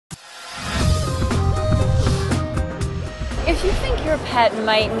If you think your pet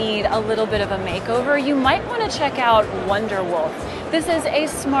might need a little bit of a makeover, you might want to check out WonderWoof. This is a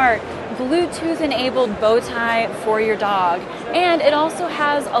smart, Bluetooth-enabled bow tie for your dog, and it also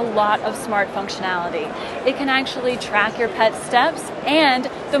has a lot of smart functionality. It can actually track your pet's steps, and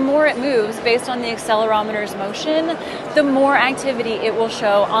the more it moves based on the accelerometer's motion, the more activity it will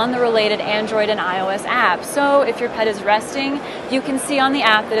show on the related Android and iOS apps. So if your pet is resting, you can see on the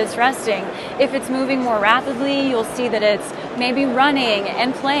app that it's resting. If it's moving more rapidly, you'll see that it's maybe running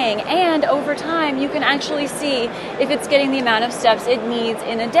and playing, and over time you can actually see if it's getting the amount of steps it needs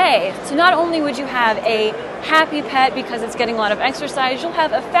in a day. So not only would you have a happy pet because it's getting a lot of exercise, you'll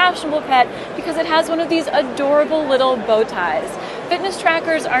have a fashionable pet because it has one of these adorable little bow ties. Fitness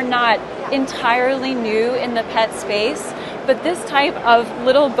trackers are not entirely new in the pet space, but this type of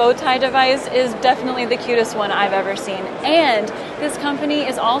little bow tie device is definitely the cutest one I've ever seen. And this company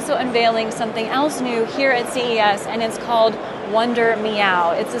is also unveiling something else new here at CES, and it's called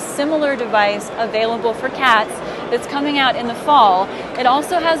WonderMeow. It's a similar device available for cats that's coming out in the fall. It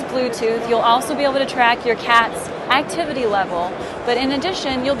also has Bluetooth. You'll also be able to track your cat's activity level, but in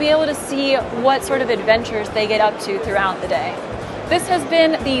addition, you'll be able to see what sort of adventures they get up to throughout the day. This has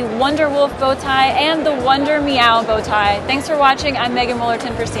been the WonderWoof bow tie and the WonderMeow bow tie. Thanks for watching. I'm Megan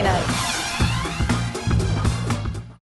Woolerton for CNET.